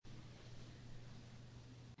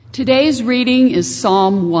Today's reading is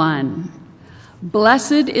Psalm 1.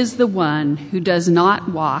 Blessed is the one who does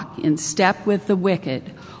not walk in step with the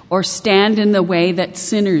wicked, or stand in the way that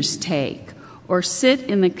sinners take, or sit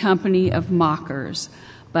in the company of mockers,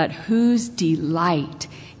 but whose delight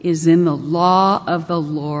is in the law of the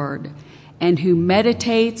Lord, and who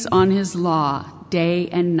meditates on his law day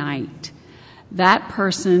and night. That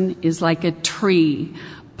person is like a tree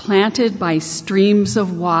planted by streams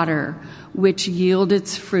of water, which yield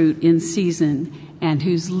its fruit in season, and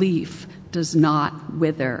whose leaf does not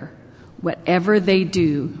wither. Whatever they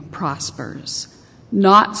do prospers.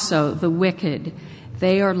 Not so the wicked.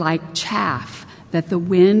 They are like chaff that the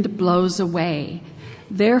wind blows away.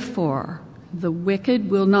 Therefore, the wicked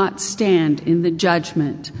will not stand in the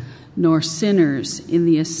judgment, nor sinners in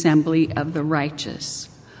the assembly of the righteous.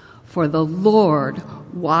 For the Lord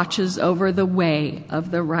watches over the way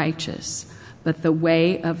of the righteous, but the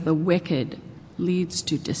way of the wicked leads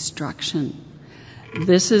to destruction.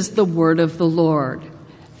 This is the word of the Lord.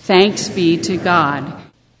 Thanks be to God.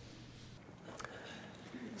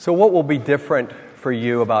 So what will be different for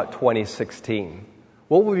you about 2016?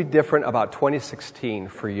 What will be different about 2016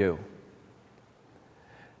 for you?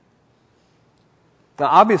 Now,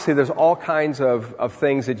 obviously, there's all kinds of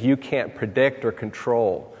things that you can't predict or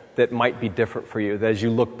control that might be different for you as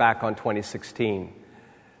you look back on 2016.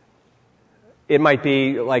 It might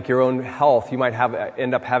be like your own health. You might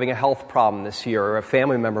end up having a health problem this year, or a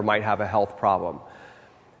family member might have a health problem.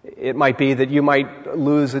 It might be that you might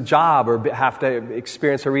lose a job or have to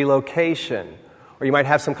experience a relocation, or you might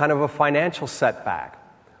have some kind of a financial setback.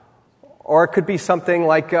 Or it could be something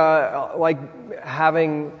like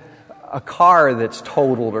having a car that's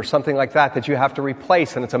totaled or something like that you have to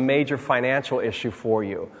replace, and it's a major financial issue for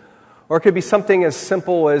you. Or it could be something as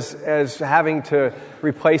simple as having to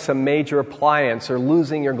replace a major appliance or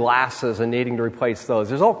losing your glasses and needing to replace those.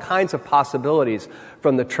 There's all kinds of possibilities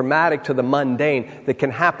from the traumatic to the mundane that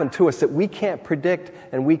can happen to us that we can't predict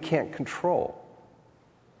and we can't control.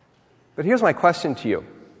 But here's my question to you.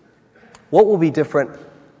 What will be different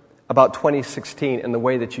about 2016 in the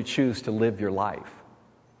way that you choose to live your life?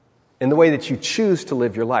 In the way that you choose to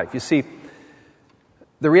live your life. You see,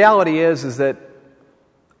 the reality is that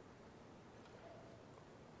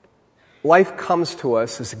life comes to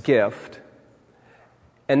us as a gift,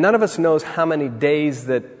 and none of us knows how many days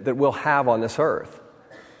that we'll have on this earth.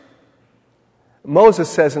 Moses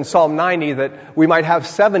says in Psalm 90 that we might have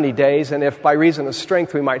 70 days, and if by reason of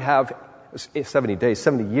strength we might have 70 days,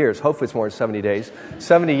 70 years. Hopefully it's more than 70 days.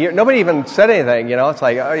 70 years. Nobody even said anything, It's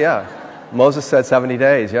like, oh yeah, Moses said 70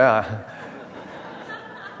 days, yeah.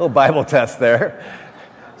 Little Bible test there.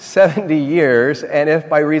 70 years, and if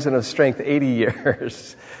by reason of strength, 80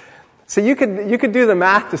 years. So you could do the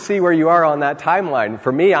math to see where you are on that timeline.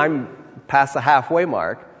 For me, I'm past the halfway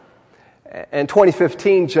mark. And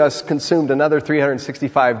 2015 just consumed another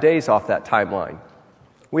 365 days off that timeline.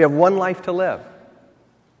 We have one life to live.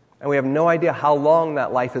 And we have no idea how long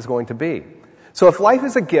that life is going to be. So if life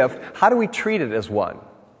is a gift, how do we treat it as one?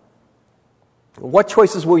 What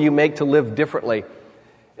choices will you make to live differently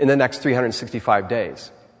in the next 365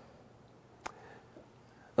 days?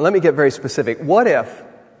 And let me get very specific. What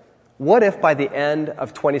if by the end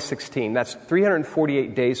of 2016, that's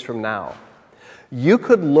 348 days from now, you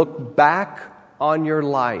could look back on your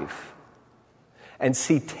life and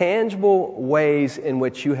see tangible ways in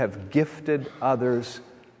which you have gifted others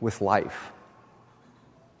with life?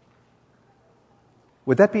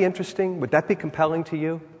 Would that be interesting? Would that be compelling to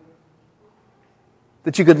you?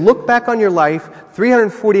 That you could look back on your life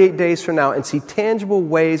 348 days from now and see tangible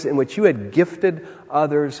ways in which you had gifted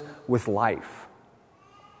others with life.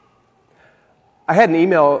 I had an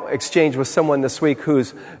email exchange with someone this week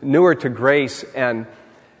who's newer to grace and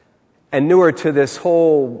newer to this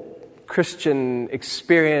whole Christian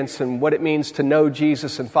experience and what it means to know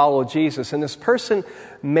Jesus and follow Jesus. And this person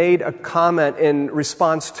made a comment in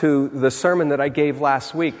response to the sermon that I gave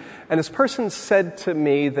last week. And this person said to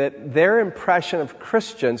me that their impression of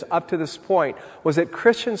Christians up to this point was that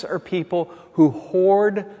Christians are people who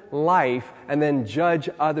hoard life and then judge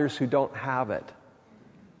others who don't have it.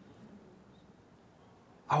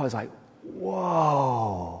 I was like,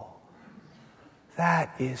 whoa,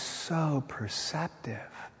 that is so perceptive.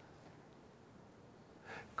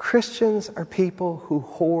 Christians are people who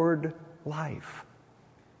hoard life.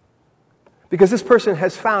 Because this person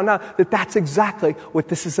has found out that that's exactly what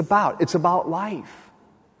this is about. It's about life.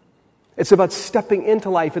 It's about stepping into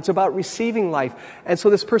life. It's about receiving life. And so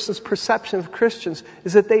this person's perception of Christians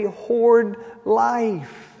is that they hoard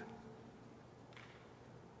life.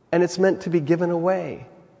 And it's meant to be given away.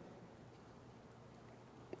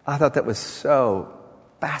 I thought that was so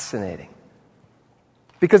Fascinating.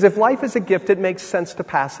 Because if life is a gift, it makes sense to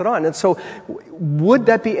pass it on. And so would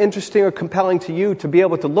that be interesting or compelling to you to be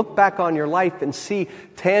able to look back on your life and see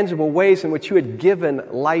tangible ways in which you had given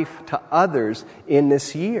life to others in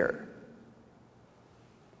this year?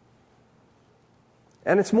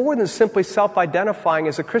 And it's more than simply self-identifying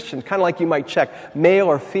as a Christian. Kind of like you might check male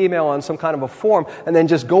or female on some kind of a form and then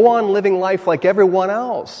just go on living life like everyone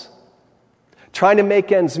else. Trying to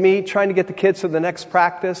make ends meet, trying to get the kids to the next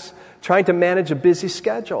practice, trying to manage a busy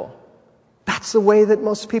schedule. That's the way that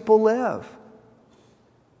most people live.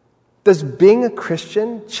 Does being a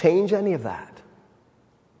Christian change any of that?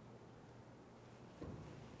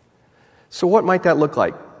 So what might that look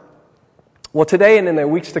like? Well, today and in the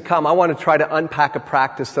weeks to come, I want to try to unpack a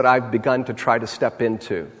practice that I've begun to try to step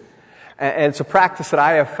into. And it's a practice that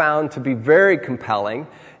I have found to be very compelling.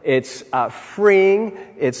 It's freeing.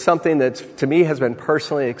 It's something that, to me, has been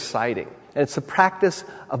personally exciting. And it's the practice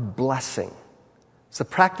of blessing. It's the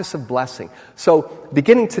practice of blessing. So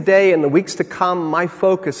beginning today and the weeks to come, my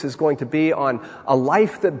focus is going to be on a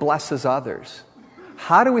life that blesses others.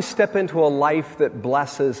 How do we step into a life that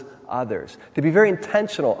blesses others? To be very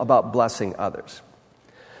intentional about blessing others.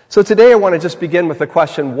 So today I want to just begin with the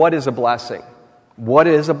question, what is a blessing? What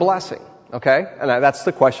is a blessing? Okay? And that's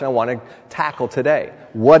the question I want to tackle today.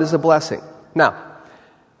 What is a blessing? Now,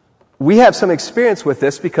 we have some experience with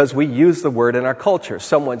this because we use the word in our culture.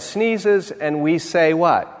 Someone sneezes and we say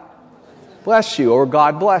what? Bless you, or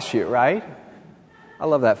God bless you, right? I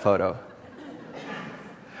love that photo.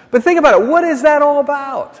 But think about it. What is that all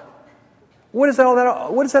about? What is that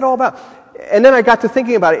all about? And then I got to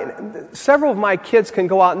thinking about it. Several of my kids can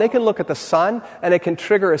go out and they can look at the sun and it can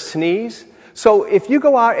trigger a sneeze. So if you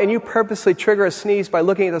go out and you purposely trigger a sneeze by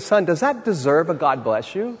looking at the sun, does that deserve a God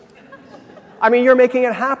bless you? I mean, you're making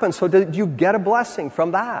it happen, so did you get a blessing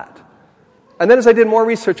from that? And then as I did more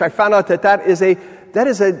research, I found out that is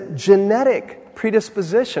a genetic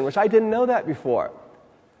predisposition, which I didn't know that before.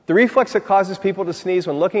 The reflex that causes people to sneeze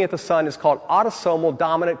when looking at the sun is called autosomal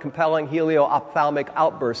dominant compelling helio-ophthalmic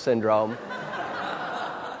outburst syndrome.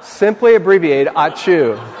 Simply abbreviated,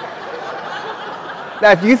 ACHOO.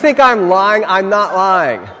 Now, if you think I'm lying, I'm not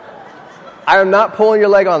lying. I am not pulling your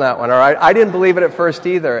leg on that one, all right? I didn't believe it at first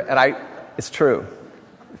either, and it's true.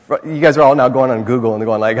 You guys are all now going on Google and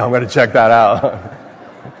going like, I'm going to check that out.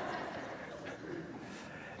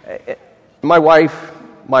 My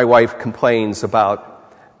wife complains about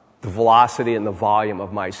the velocity and the volume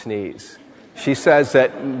of my sneeze. She says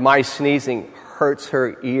that my sneezing hurts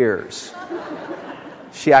her ears.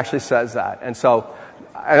 She actually says that. And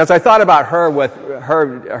as I thought about her with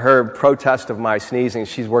her protest of my sneezing,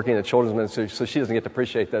 she's working at the Children's Ministry, so she doesn't get to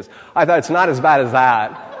appreciate this. I thought it's not as bad as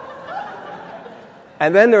that.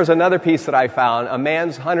 And then there's another piece that I found. A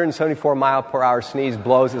man's 174 mile per hour sneeze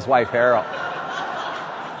blows his wife hair out.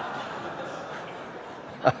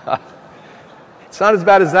 It's not as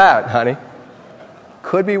bad as that, honey.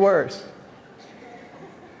 Could be worse.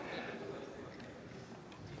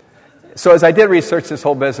 So as I did research this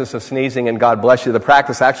whole business of sneezing and God bless you, the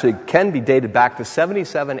practice actually can be dated back to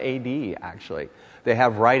 77 AD, actually. They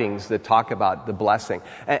have writings that talk about the blessing.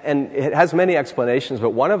 And it has many explanations,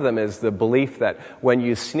 but one of them is the belief that when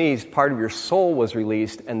you sneezed, part of your soul was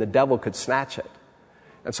released and the devil could snatch it.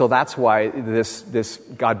 And so that's why this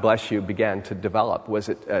God bless you began to develop, was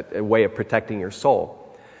it a way of protecting your soul.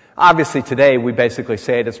 Obviously today we basically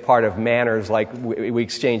say it as part of manners, like we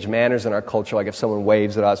exchange manners in our culture, like if someone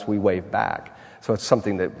waves at us, we wave back. So it's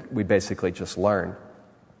something that we basically just learn.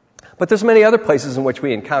 But there's many other places in which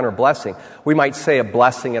we encounter blessing. We might say a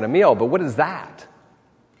blessing at a meal, but what is that?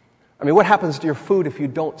 I mean, what happens to your food if you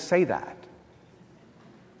don't say that?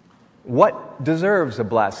 What deserves a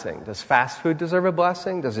blessing? Does fast food deserve a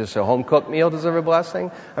blessing? Does just a home-cooked meal deserve a blessing?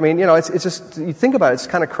 I mean, it's just, you think about it, it's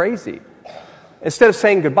kind of crazy. Instead of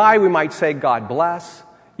saying goodbye, we might say God bless.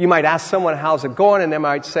 You might ask someone, how's it going? And they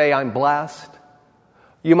might say, I'm blessed.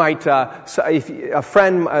 You might, if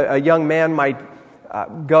a young man might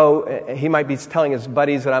he might be telling his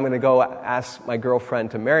buddies that I'm going to go ask my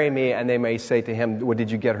girlfriend to marry me, and they may say to him, well, did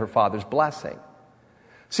you get her father's blessing?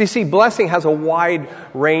 So you see, blessing has a wide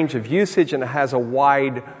range of usage and it has a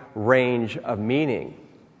wide range of meaning.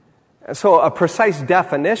 And so a precise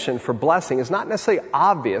definition for blessing is not necessarily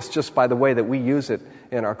obvious just by the way that we use it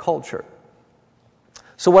in our culture.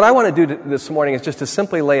 So what I want to do this morning is just to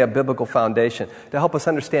simply lay a biblical foundation to help us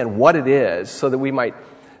understand what it is so that we might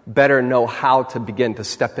better know how to begin to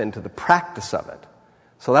step into the practice of it.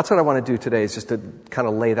 So that's what I want to do today, is just to kind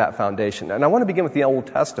of lay that foundation. And I want to begin with the Old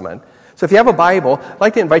Testament. So if you have a Bible, I'd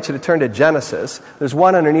like to invite you to turn to Genesis. There's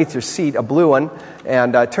one underneath your seat, a blue one,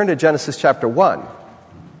 and turn to Genesis chapter 1.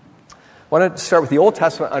 want to start with the Old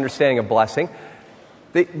Testament understanding of blessing.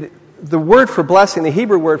 The word for blessing, the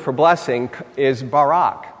Hebrew word for blessing, is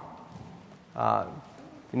barak.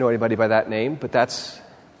 You know anybody by that name, but that's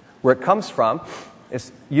where it comes from.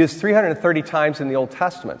 It's used 330 times in the Old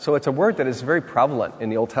Testament, so it's a word that is very prevalent in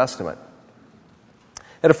the Old Testament.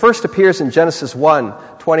 It first appears in Genesis 1,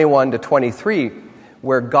 21 to 23,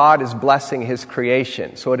 where God is blessing His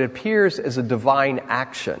creation. So it appears as a divine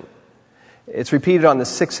action. It's repeated on the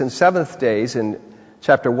 6th and 7th days in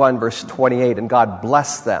chapter 1, verse 28, and God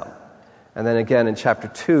blessed them. And then again in chapter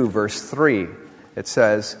 2, verse 3, it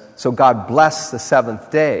says, so God blessed the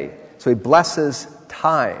 7th day. So He blesses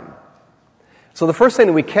time. So the first thing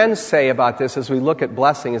that we can say about this as we look at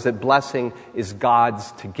blessing is that blessing is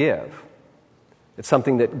God's to give. It's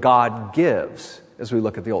something that God gives as we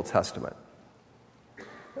look at the Old Testament.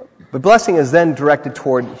 But blessing is then directed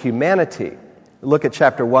toward humanity. Look at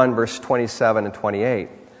chapter 1, verse 27 and 28.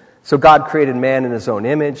 So God created man in His own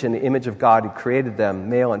image. In the image of God He created them.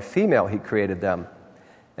 Male and female He created them.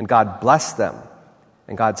 And God blessed them.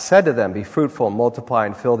 And God said to them, be fruitful and multiply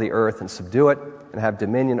and fill the earth and subdue it, and have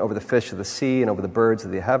dominion over the fish of the sea and over the birds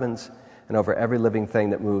of the heavens and over every living thing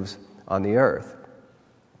that moves on the earth.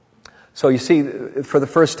 So you see, for the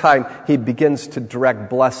first time, He begins to direct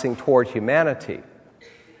blessing toward humanity.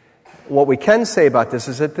 What we can say about this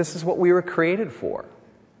is that this is what we were created for.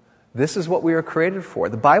 This is what we were created for.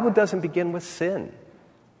 The Bible doesn't begin with sin.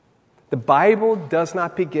 The Bible does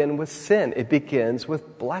not begin with sin. It begins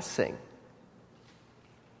with blessing.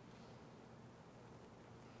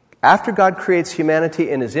 After God creates humanity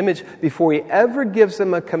in His image, before He ever gives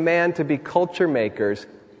them a command to be culture makers,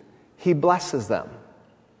 He blesses them.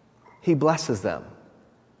 He blesses them.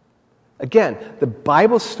 Again, the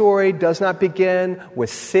Bible story does not begin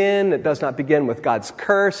with sin. It does not begin with God's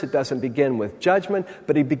curse. It doesn't begin with judgment,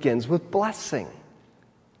 but it begins with blessing.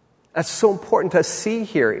 That's so important to see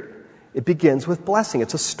here. It begins with blessing.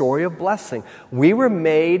 It's a story of blessing. We were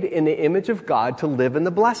made in the image of God to live in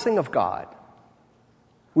the blessing of God.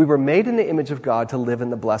 We were made in the image of God to live in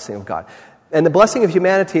the blessing of God. And the blessing of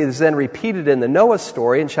humanity is then repeated in the Noah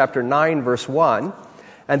story in chapter 9, verse 1.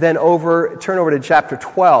 And then turn over to chapter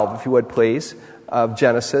 12, if you would please, of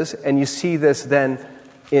Genesis. And you see this then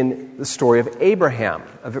in the story of Abraham.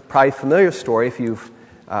 A probably familiar story if you've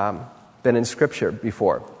been in Scripture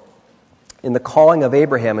before. In the calling of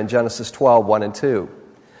Abraham in Genesis 12, 1 and 2.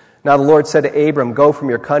 Now the Lord said to Abram, go from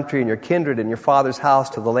your country and your kindred and your father's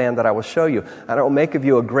house to the land that I will show you. And I will make of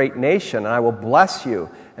you a great nation, and I will bless you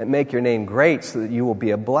and make your name great so that you will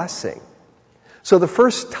be a blessing. So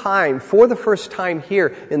for the first time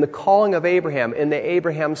here in the calling of Abraham, in the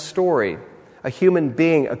Abraham story, a human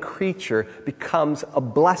being, a creature, becomes a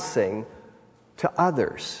blessing to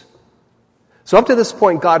others. So up to this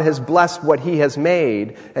point, God has blessed what He has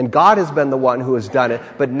made, and God has been the one who has done it.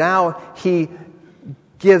 But now He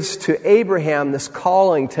gives to Abraham this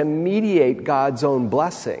calling to mediate God's own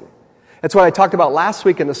blessing. That's what I talked about last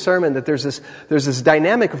week in the sermon, that there's this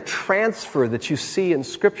dynamic of transfer that you see in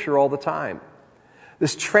Scripture all the time.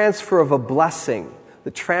 This transfer of a blessing, the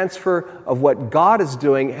transfer of what God is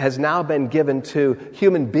doing has now been given to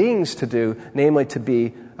human beings to do, namely to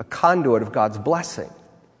be a conduit of God's blessing.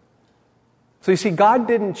 So you see, God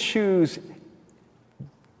didn't choose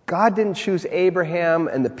Abraham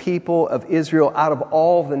and the people of Israel out of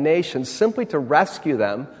all the nations simply to rescue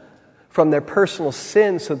them from their personal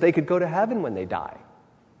sins so they could go to heaven when they die.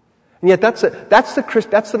 And yet that's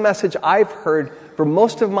the message I've heard for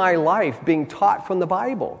most of my life being taught from the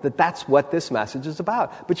Bible, that's what this message is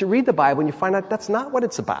about. But you read the Bible and you find out that's not what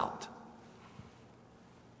it's about.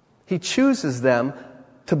 He chooses them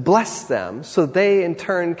to bless them so they in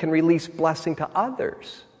turn can release blessing to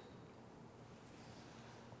others.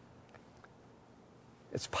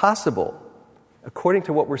 It's possible, according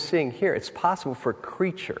to what we're seeing here, it's possible for a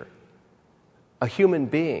creature, a human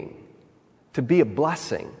being, to be a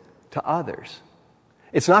blessing to others.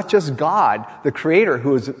 It's not just God, the Creator,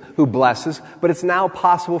 who blesses, but it's now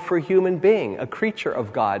possible for a human being, a creature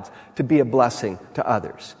of God's, to be a blessing to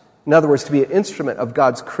others. In other words, to be an instrument of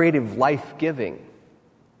God's creative life-giving.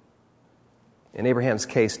 In Abraham's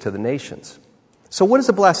case, to the nations. So what is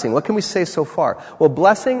a blessing? What can we say so far? Well,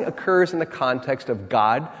 blessing occurs in the context of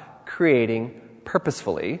God creating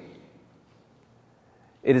purposefully.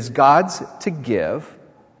 It is God's to give.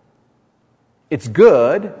 It's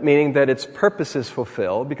good, meaning that its purpose is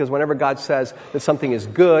fulfilled, because whenever God says that something is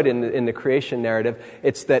good in the creation narrative,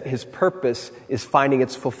 it's that His purpose is finding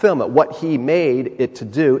its fulfillment. What He made it to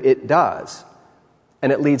do, it does.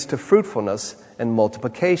 And it leads to fruitfulness and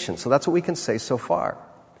multiplication. So that's what we can say so far.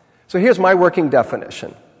 So here's my working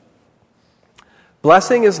definition.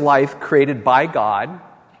 Blessing is life created by God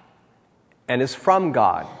and is from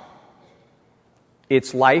God.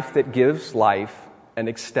 It's life that gives life and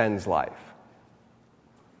extends life.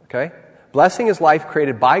 Okay? Blessing is life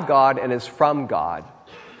created by God and is from God.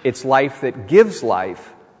 It's life that gives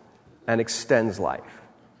life and extends life.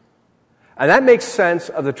 And that makes sense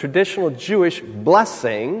of the traditional Jewish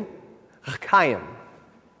blessing, chayim,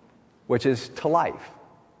 which is to life.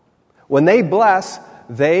 When they bless,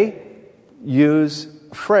 they use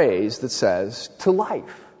a phrase that says to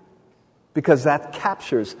life, because that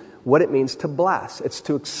captures what it means to bless. It's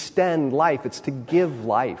to extend life. It's to give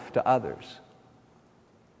life to others.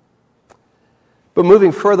 But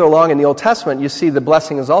moving further along in the Old Testament, you see the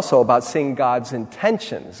blessing is also about seeing God's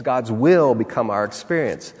intentions, God's will become our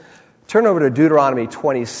experience. Turn over to Deuteronomy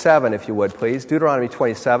 27, if you would, please. Deuteronomy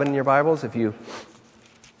 27 in your Bibles, if you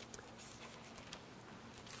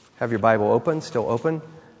have your Bible open, still open.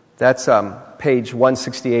 That's page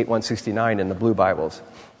 168, 169 in the blue Bibles.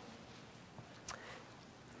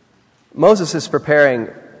 Moses is preparing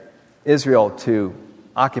Israel to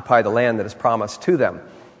occupy the land that is promised to them.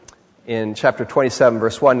 In chapter 27,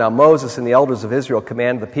 verse 1, "Now Moses and the elders of Israel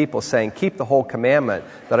commanded the people, saying, 'Keep the whole commandment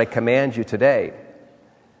that I command you today.'"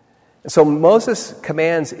 And so Moses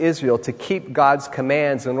commands Israel to keep God's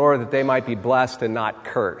commands in order that they might be blessed and not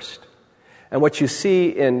cursed. And what you see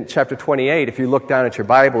in chapter 28, if you look down at your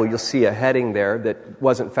Bible, you'll see a heading there that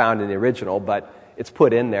wasn't found in the original, but it's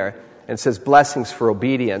put in there. And it says, "Blessings for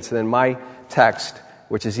obedience." And then my text,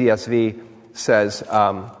 which is ESV, says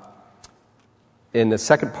in the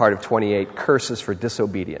second part of 28, "Curses for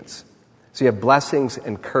disobedience." So you have blessings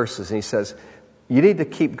and curses. And he says, you need to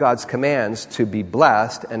keep God's commands to be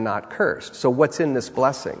blessed and not cursed. So what's in this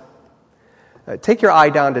blessing? Take your eye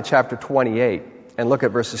down to chapter 28 and look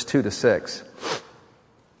at verses 2 to 6.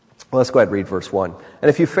 Well, let's go ahead and read verse 1. "And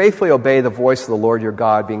if you faithfully obey the voice of the Lord your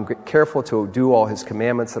God, being careful to do all his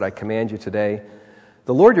commandments that I command you today,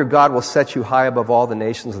 the Lord your God will set you high above all the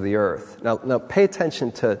nations of the earth." Now pay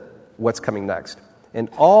attention to what's coming next. "And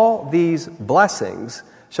all these blessings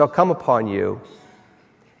shall come upon you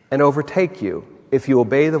and overtake you if you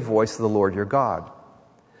obey the voice of the Lord your God.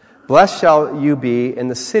 Blessed shall you be in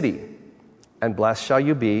the city, and blessed shall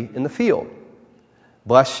you be in the field.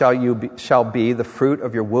 Blessed shall be the fruit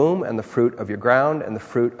of your womb, and the fruit of your ground, and the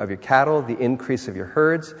fruit of your cattle, the increase of your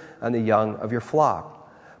herds, and the young of your flock.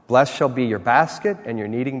 Blessed shall be your basket and your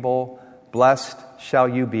kneading bowl. Blessed shall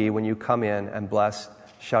you be when you come in, and blessed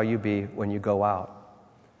shall you be when you go out.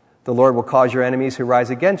 The Lord will cause your enemies who rise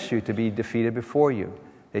against you to be defeated before you.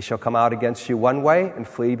 They shall come out against you one way and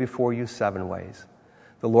flee before you 7 ways.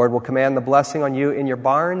 The Lord will command the blessing on you in your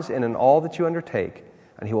barns and in all that you undertake,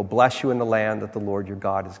 and he will bless you in the land that the Lord your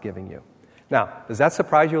God is giving you." Now, does that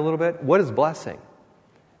surprise you a little bit? What is blessing?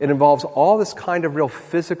 It involves all this kind of real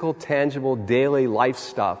physical, tangible, daily life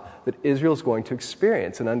stuff that Israel is going to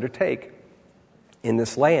experience and undertake in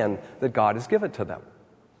this land that God has given to them.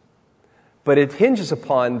 But it hinges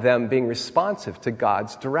upon them being responsive to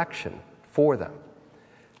God's direction for them.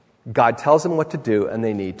 God tells them what to do, and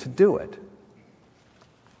they need to do it.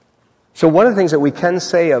 So one of the things that we can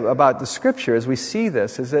say about the Scripture as we see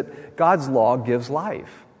this is that God's law gives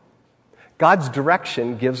life. God's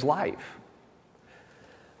direction gives life.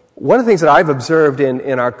 One of the things that I've observed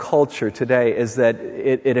in our culture today is that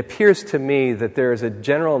it appears to me that there is a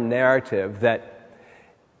general narrative that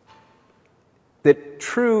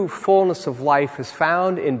true fullness of life is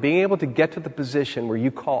found in being able to get to the position where you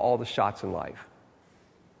call all the shots in life.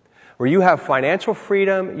 Where you have financial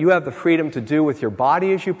freedom, you have the freedom to do with your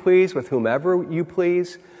body as you please, with whomever you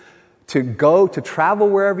please, to travel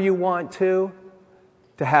wherever you want to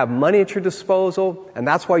have money at your disposal, and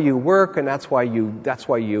that's why you work, and that's why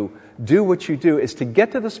you do what you do, is to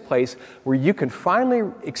get to this place where you can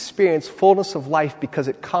finally experience fullness of life because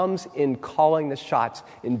it comes in calling the shots,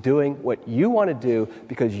 in doing what you want to do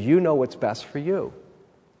because you know what's best for you.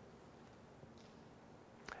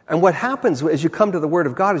 And what happens as you come to the Word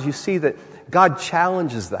of God is you see that God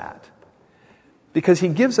challenges that. Because He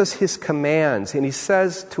gives us His commands, and He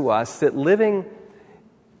says to us that living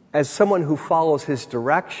as someone who follows His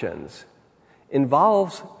directions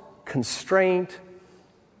involves constraint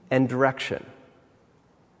and direction.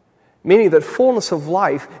 Meaning that fullness of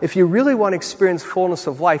life, if you really want to experience fullness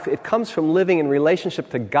of life, it comes from living in relationship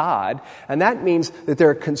to God, and that means that there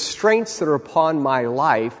are constraints that are upon my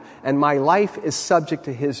life, and my life is subject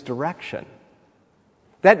to His direction.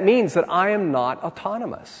 That means that I am not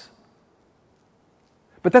autonomous.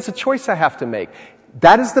 But that's a choice I have to make.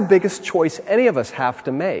 That is the biggest choice any of us have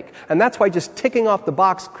to make. And that's why just ticking off the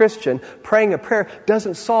box Christian, praying a prayer,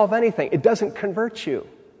 doesn't solve anything. It doesn't convert you.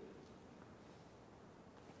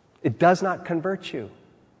 It does not convert you.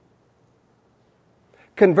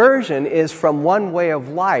 Conversion is from one way of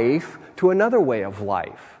life to another way of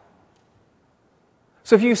life.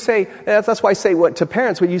 So if you say, that's why I say what to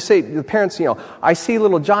parents, when you say to the parents, I see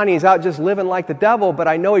little Johnny, he's out just living like the devil, but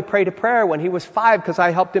I know he prayed a prayer when he was 5 because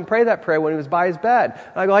I helped him pray that prayer when he was by his bed.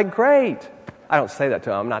 And I go like, great. I don't say that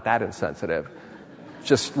to him. I'm not that insensitive.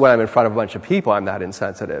 Just when I'm in front of a bunch of people, I'm that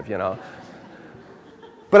insensitive,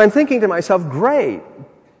 But I'm thinking to myself, great.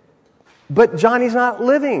 But Johnny's not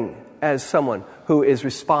living as someone who is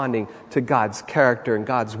responding to God's character and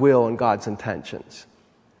God's will and God's intentions.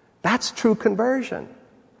 That's true conversion.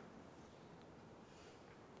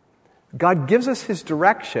 God gives us His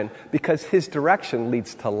direction because His direction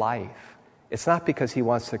leads to life. It's not because He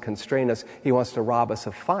wants to constrain us, He wants to rob us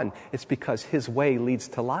of fun. It's because His way leads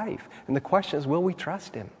to life. And the question is, will we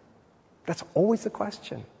trust Him? That's always the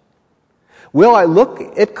question. Will I look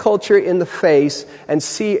at culture in the face and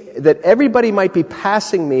see that everybody might be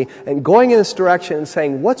passing me and going in this direction and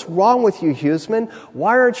saying, what's wrong with you, Huseman?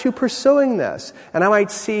 Why aren't you pursuing this? And I might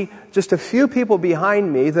see just a few people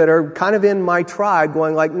behind me that are kind of in my tribe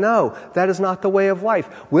going like, no, that is not the way of life.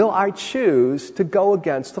 Will I choose to go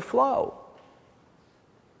against the flow?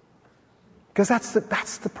 Because that's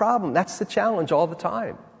the problem. That's the challenge all the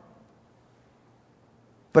time.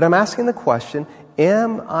 But I'm asking the question,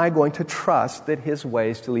 am I going to trust that His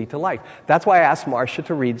ways to lead to life? That's why I asked Marcia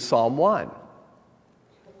to read Psalm 1.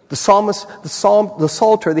 The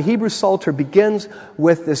Psalter, the Hebrew Psalter begins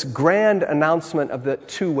with this grand announcement of the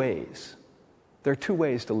 2 ways. There are 2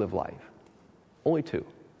 ways to live life. Only 2.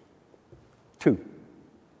 2.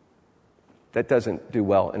 That doesn't do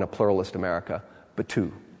well in a pluralist America, but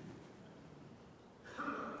 2.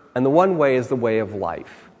 And the one way is the way of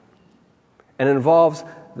life. And it involves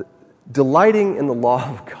delighting in the law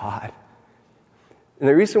of God. And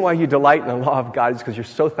the reason why you delight in the law of God is because you're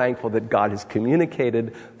so thankful that God has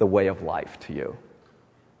communicated the way of life to you.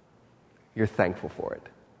 You're thankful for it.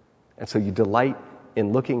 And so you delight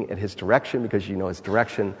in looking at His direction because you know His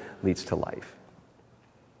direction leads to life.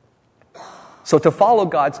 So to follow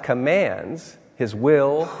God's commands, His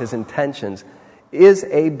will, His intentions, is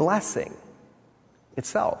a blessing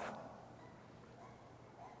itself.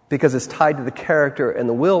 Because it's tied to the character and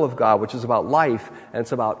the will of God, which is about life, and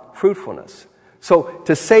it's about fruitfulness. So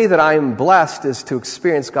to say that I am blessed is to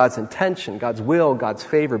experience God's intention, God's will, God's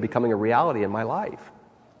favor becoming a reality in my life.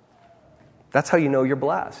 That's how you know you're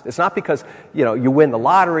blessed. It's not because, you win the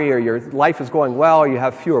lottery or your life is going well or you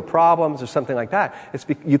have fewer problems or something like that.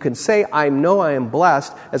 You can say, I know I am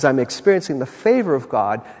blessed as I'm experiencing the favor of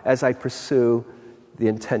God as I pursue the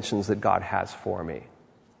intentions that God has for me.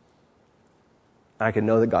 I can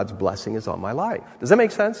know that God's blessing is on my life. Does that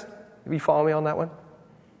make sense? Have you followed me on that one?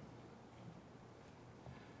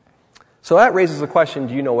 So that raises the question,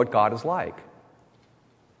 do you know what God is like?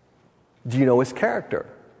 Do you know His character?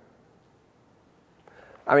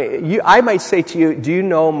 I might say to you, do you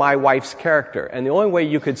know my wife's character? And the only way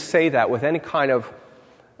you could say that with any kind of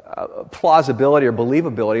plausibility or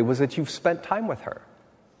believability was that you've spent time with her.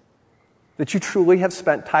 That you truly have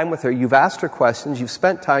spent time with her. You've asked her questions. You've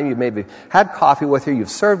spent time. You've maybe had coffee with her. You've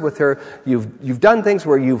served with her. You've done things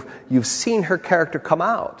where you've seen her character come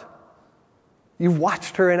out. You've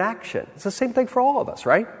watched her in action. It's the same thing for all of us,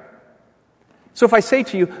 right? So if I say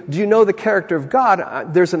to you, do you know the character of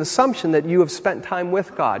God? There's an assumption that you have spent time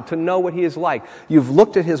with God to know what He is like. You've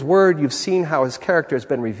looked at His Word. You've seen how His character has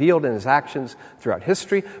been revealed in His actions throughout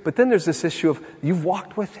history. But then there's this issue of you've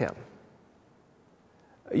walked with Him.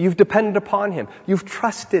 You've depended upon Him. You've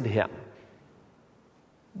trusted Him.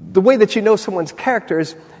 The way that you know someone's character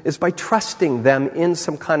is by trusting them in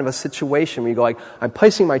some kind of a situation where you go like, I'm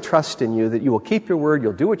placing my trust in you that you will keep your word,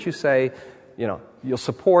 you'll do what you say, you'll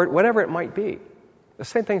support, whatever it might be. The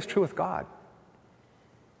same thing's true with God.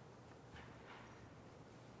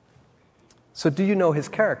 So do you know His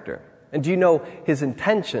character? And do you know His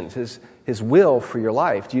intentions, His will for your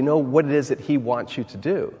life? Do you know what it is that He wants you to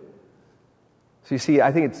do? So you see,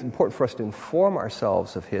 I think it's important for us to inform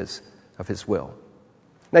ourselves of His will.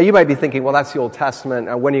 Now you might be thinking, well, that's the Old Testament.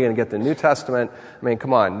 When are you going to get the New Testament?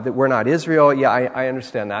 Come on, we're not Israel. Yeah, I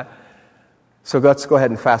understand that. So let's go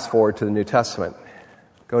ahead and fast forward to the New Testament.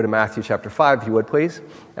 Go to Matthew chapter 5, if you would, please.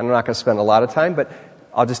 And I'm not going to spend a lot of time, but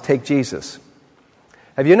I'll just take Jesus.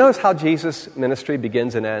 Have you noticed how Jesus' ministry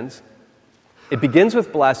begins and ends? It begins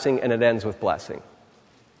with blessing and it ends with blessing.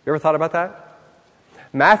 You ever thought about that?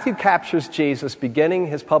 Matthew captures Jesus beginning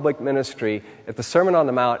His public ministry at the Sermon on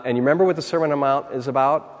the Mount. And you remember what the Sermon on the Mount is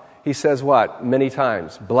about? He says what? Many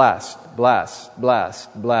times. Blessed, blessed,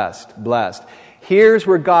 blessed, blessed, blessed. Here's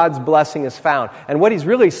where God's blessing is found. And what he's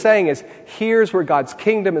really saying is, here's where God's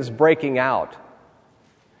kingdom is breaking out.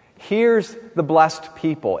 Here's the blessed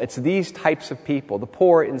people. It's these types of people, the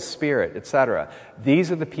poor in spirit, etc.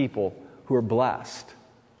 These are the people who are blessed.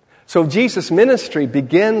 So Jesus' ministry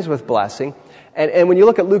begins with blessing. And when you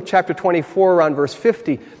look at Luke chapter 24, around verse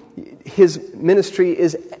 50, his ministry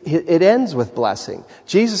it ends with blessing.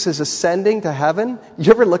 Jesus is ascending to heaven.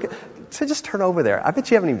 You ever look at... So just turn over there. I bet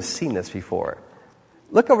you haven't even seen this before.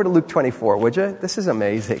 Look over to Luke 24, would you? This is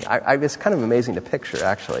amazing. It's kind of amazing to picture,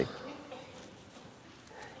 actually.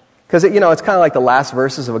 Because, it's kind of like the last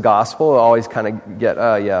verses of a gospel always kind of get,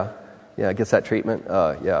 it gets that treatment.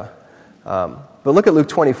 But look at Luke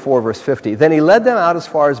 24, verse 50. Then he led them out as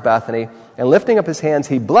far as Bethany, and lifting up his hands,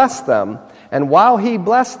 he blessed them. And while he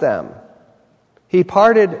blessed them, he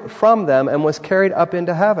parted from them and was carried up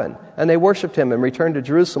into heaven. And they worshipped him and returned to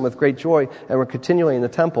Jerusalem with great joy and were continually in the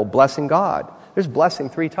temple, blessing God. There's blessing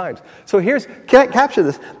 3 times. So capture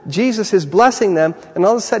this. Jesus is blessing them, and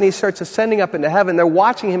all of a sudden he starts ascending up into heaven. They're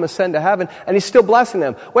watching him ascend to heaven, and he's still blessing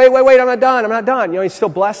them. Wait, I'm not done. He's still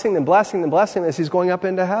blessing them as he's going up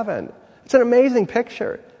into heaven. It's an amazing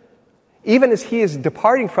picture. Even as he is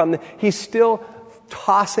departing from them, he's still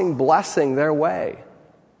tossing blessing their way.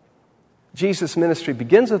 Jesus' ministry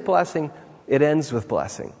begins with blessing, it ends with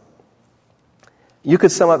blessing. You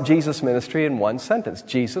could sum up Jesus' ministry in one sentence.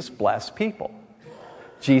 Jesus blessed people.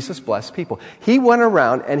 Jesus blessed people. He went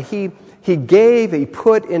around and he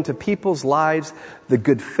put into people's lives the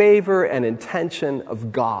good favor and intention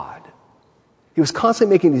of God. He was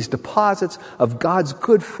constantly making these deposits of God's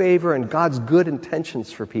good favor and God's good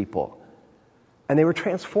intentions for people. And they were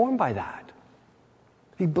transformed by that.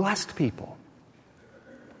 He blessed people.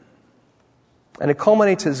 And it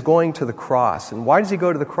culminates his going to the cross. And why does he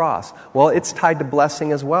go to the cross? Well, it's tied to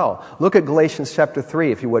blessing as well. Look at Galatians chapter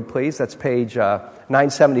 3, if you would, please. That's page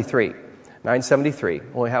 973. 973.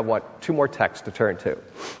 Only have 2 more texts to turn to.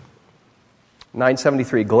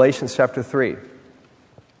 973, Galatians chapter 3.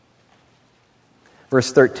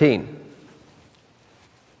 Verse 13.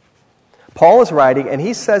 Paul is writing, and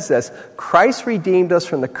he says this, Christ redeemed us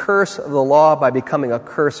from the curse of the law by becoming a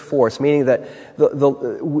curse for us, meaning that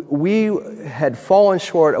we had fallen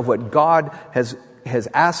short of what God has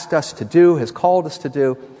asked us to do, has called us to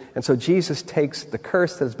do, and so Jesus takes the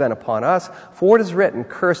curse that has been upon us. For it is written,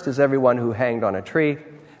 cursed is everyone who hanged on a tree.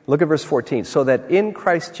 Look at verse 14. So that in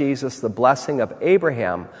Christ Jesus the blessing of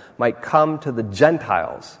Abraham might come to the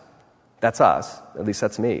Gentiles. That's us, at least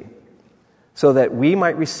that's me. So that we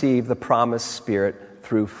might receive the promised Spirit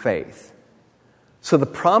through faith. So the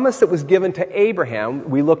promise that was given to Abraham,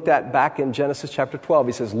 we looked at back in Genesis chapter 12.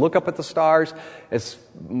 He says, look up at the stars. As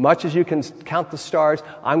much as you can count the stars,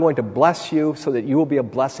 I'm going to bless you so that you will be a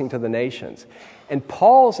blessing to the nations. And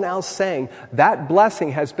Paul's now saying that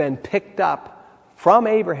blessing has been picked up from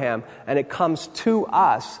Abraham, and it comes to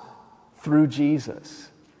us through Jesus.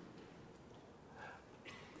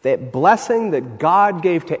 That blessing that God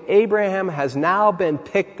gave to Abraham has now been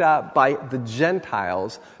picked up by the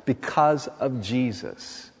Gentiles because of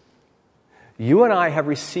Jesus. You and I have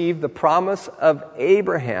received the promise of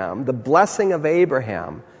Abraham, the blessing of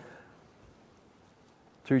Abraham,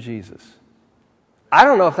 through Jesus. I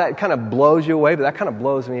don't know if that kind of blows you away, but that kind of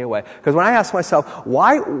blows me away. Because when I ask myself,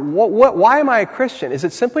 why am I a Christian? Is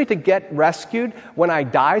it simply to get rescued when I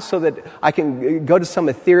die so that I can go to some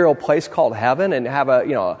ethereal place called heaven and have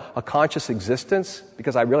a conscious existence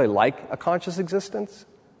because I really like a conscious existence?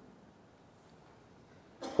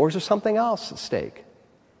 Or is there something else at stake?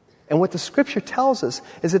 And what the Scripture tells us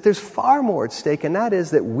is that there's far more at stake, and that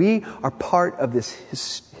is that we are part of this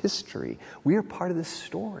history. We are part of this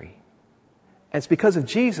story. And it's because of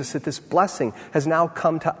Jesus that this blessing has now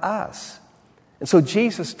come to us. And so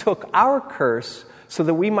Jesus took our curse so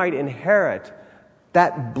that we might inherit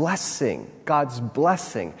that blessing, God's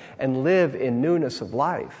blessing, and live in newness of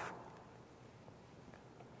life.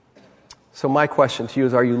 So my question to you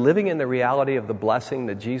is, are you living in the reality of the blessing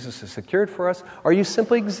that Jesus has secured for us? Or are you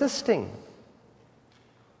simply existing?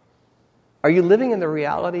 Are you living in the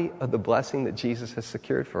reality of the blessing that Jesus has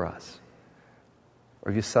secured for us? Or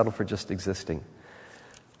have you settled for just existing?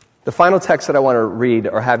 The final text that I want to read,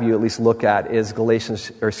 or have you at least look at, is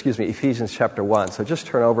Ephesians chapter 1. So just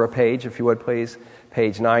turn over a page, if you would, please.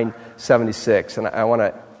 Page 976. And I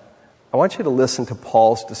want you to listen to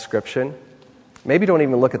Paul's description. Maybe don't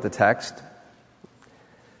even look at the text.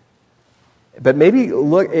 But maybe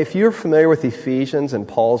look, if you're familiar with Ephesians and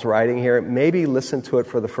Paul's writing here, maybe listen to it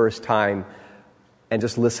for the first time and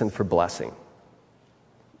just listen for blessing.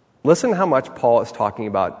 Listen how much Paul is talking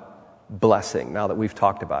about blessing now that we've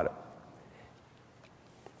talked about it.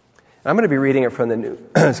 I'm going to be reading it from the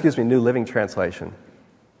New Living Translation.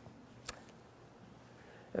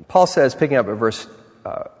 And Paul says, picking up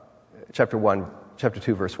at chapter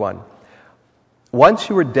 2, verse 1, "Once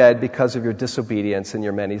you were dead because of your disobedience and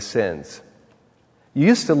your many sins. You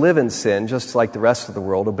used to live in sin just like the rest of the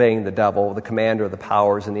world, obeying the devil, the commander of the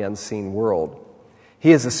powers in the unseen world.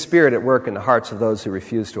 He is a spirit at work in the hearts of those who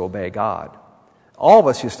refuse to obey God. All of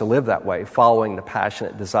us used to live that way, following the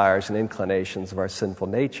passionate desires and inclinations of our sinful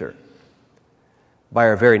nature. By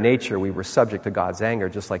our very nature, we were subject to God's anger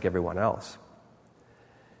just like everyone else.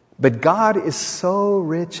 But God is so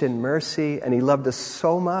rich in mercy, and He loved us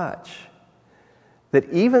so much that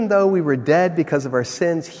even though we were dead because of our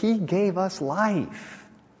sins, He gave us life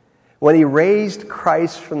when He raised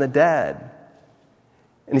Christ from the dead.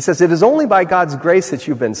 And He says, it is only by God's grace that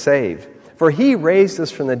you've been saved. For He raised us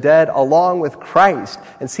from the dead along with Christ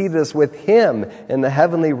and seated us with Him in the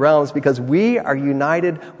heavenly realms because we are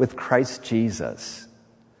united with Christ Jesus.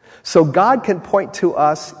 So God can point to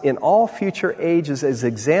us in all future ages as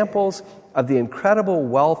examples of the incredible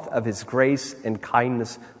wealth of His grace and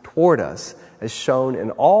kindness toward us, as shown in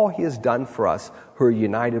all He has done for us who are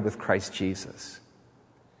united with Christ Jesus.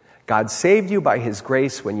 God saved you by His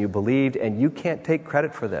grace when you believed, and you can't take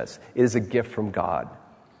credit for this. It is a gift from God.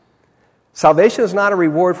 Salvation is not a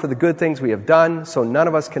reward for the good things we have done, so none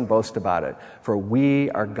of us can boast about it, for we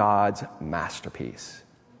are God's masterpiece.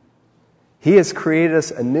 He has created us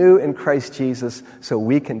anew in Christ Jesus so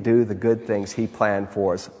we can do the good things He planned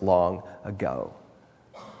for us long ago."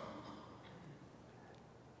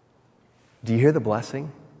 Do you hear the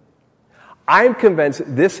blessing? I'm convinced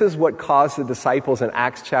this is what caused the disciples in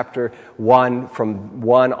Acts chapter 1 from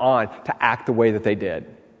 1 on to act the way that they did.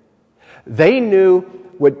 They knew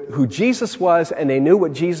who Jesus was, and they knew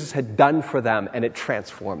what Jesus had done for them, and it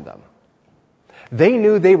transformed them. They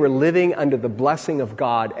knew they were living under the blessing of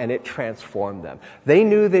God, and it transformed them. They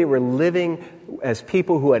knew they were living as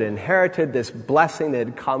people who had inherited this blessing that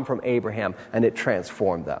had come from Abraham, and it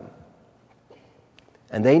transformed them.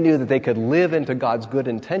 And they knew that they could live into God's good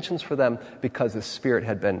intentions for them because the Spirit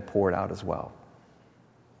had been poured out as well.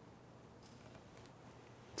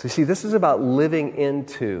 So you see, this is about living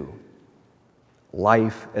into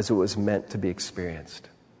life as it was meant to be experienced.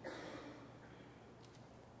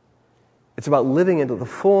 It's about living into the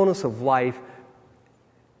fullness of life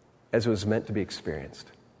as it was meant to be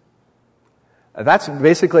experienced. That's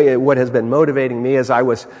basically what has been motivating me as I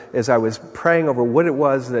was praying over what it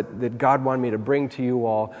was that God wanted me to bring to you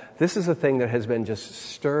all. This is the thing that has been just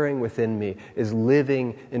stirring within me, is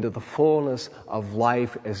living into the fullness of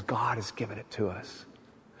life as God has given it to us.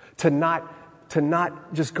 To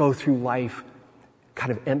not just go through life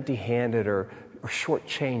kind of empty-handed or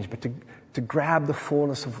short-changed, but to grab the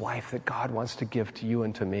fullness of life that God wants to give to you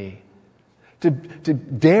and to me. To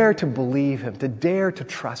dare to believe Him, to dare to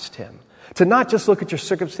trust Him. To not just look at your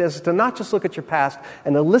circumstances, to not just look at your past,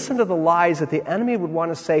 and to listen to the lies that the enemy would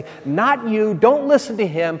want to say, not you, don't listen to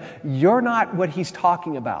him, you're not what he's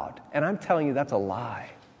talking about. And I'm telling you, that's a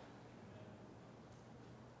lie.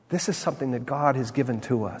 This is something that God has given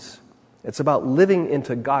to us. It's about living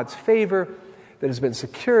into God's favor that has been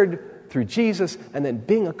secured through Jesus, and then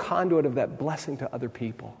being a conduit of that blessing to other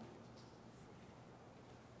people.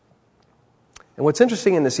 And what's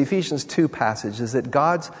interesting in this Ephesians 2 passage is that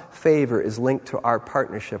God's favor is linked to our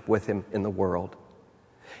partnership with Him in the world.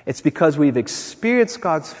 It's because we've experienced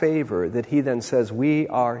God's favor that He then says we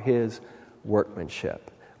are His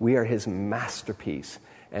workmanship. We are His masterpiece.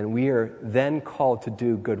 And we are then called to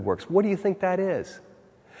do good works. What do you think that is?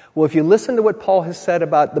 Well, if you listen to what Paul has said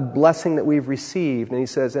about the blessing that we've received, and he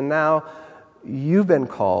says, and now you've been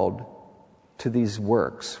called to these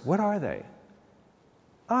works. What are they?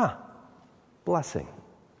 Blessing.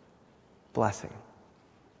 Blessing.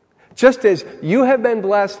 Just as you have been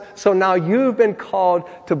blessed, so now you've been called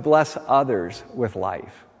to bless others with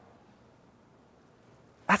life.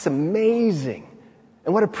 That's amazing.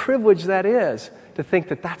 And what a privilege that is to think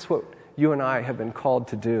that that's what you and I have been called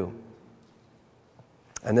to do.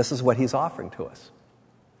 And this is what He's offering to us.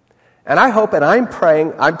 And I hope, and I'm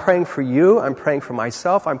praying for you, I'm praying for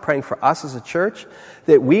myself, I'm praying for us as a church,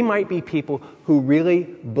 that we might be people who really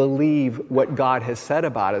believe what God has said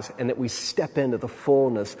about us, and that we step into the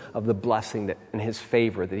fullness of the blessing and His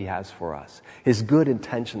favor that He has for us, His good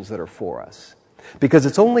intentions that are for us. Because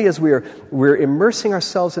it's only as we're immersing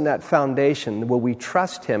ourselves in that foundation will we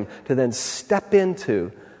trust Him to then step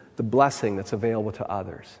into the blessing that's available to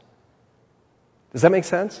others. Does that make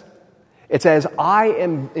sense? It's as I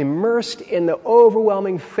am immersed in the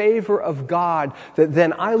overwhelming favor of God that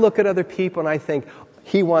then I look at other people and I think,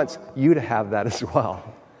 He wants you to have that as well.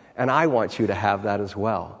 And I want you to have that as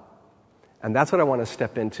well. And that's what I want to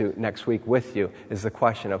step into next week with you, is the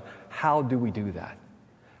question of how do we do that?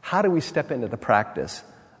 How do we step into the practice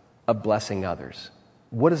of blessing others?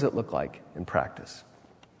 What does it look like in practice?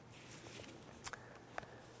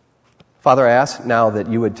 Father, I ask now that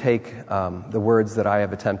you would take the words that I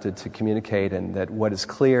have attempted to communicate, and that what is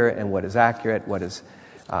clear and what is accurate, what is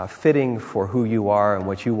fitting for who you are and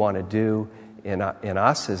what you want to do in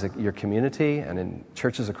us as your community and in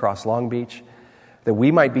churches across Long Beach, that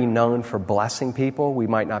we might be known for blessing people. We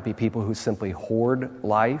might not be people who simply hoard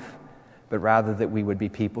life, but rather that we would be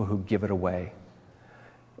people who give it away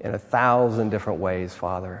in 1,000 different ways,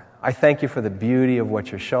 Father. I thank you for the beauty of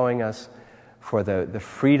what you're showing us, for the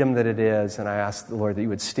freedom that it is, and I ask the Lord that you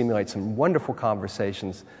would stimulate some wonderful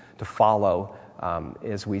conversations to follow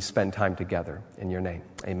as we spend time together. In your name,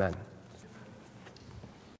 amen.